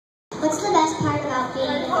best part about being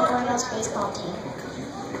in the Orioles baseball team?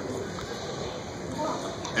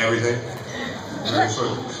 Everything.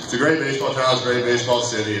 It's a great baseball town. It's a great baseball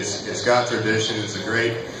city. It's got tradition. It's a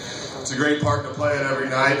great park to play at every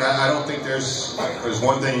night. I don't think there's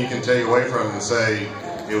one thing you can take away from it and say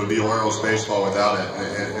it would be Orioles baseball without it.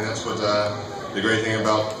 And that's what the great thing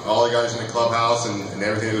about all the guys in the clubhouse and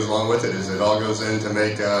everything that goes along with it is it all goes in to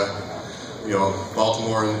make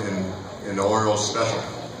Baltimore and the Orioles special.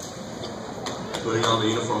 Putting on the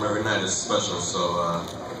uniform every night is special. So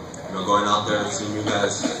going out there and seeing you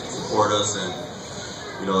guys support us and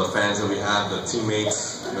the fans that we have, the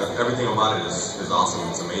teammates, everything about it is awesome.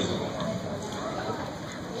 It's amazing.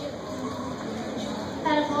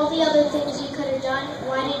 Out of all the other things you could have done,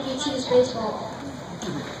 why did you choose baseball?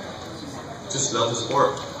 Just love the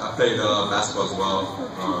sport. I played basketball as well,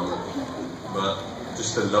 but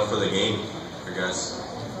just the love for the game, I guess.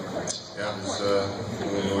 Yeah,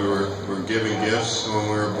 we were given gifts when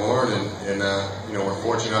we were born, and we're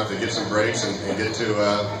fortunate enough to get some breaks and get to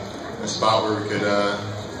a spot where we could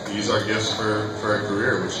use our gifts for a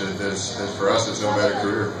career, which is for us, it's no better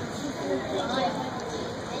career.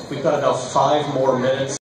 We've got about 5 more minutes.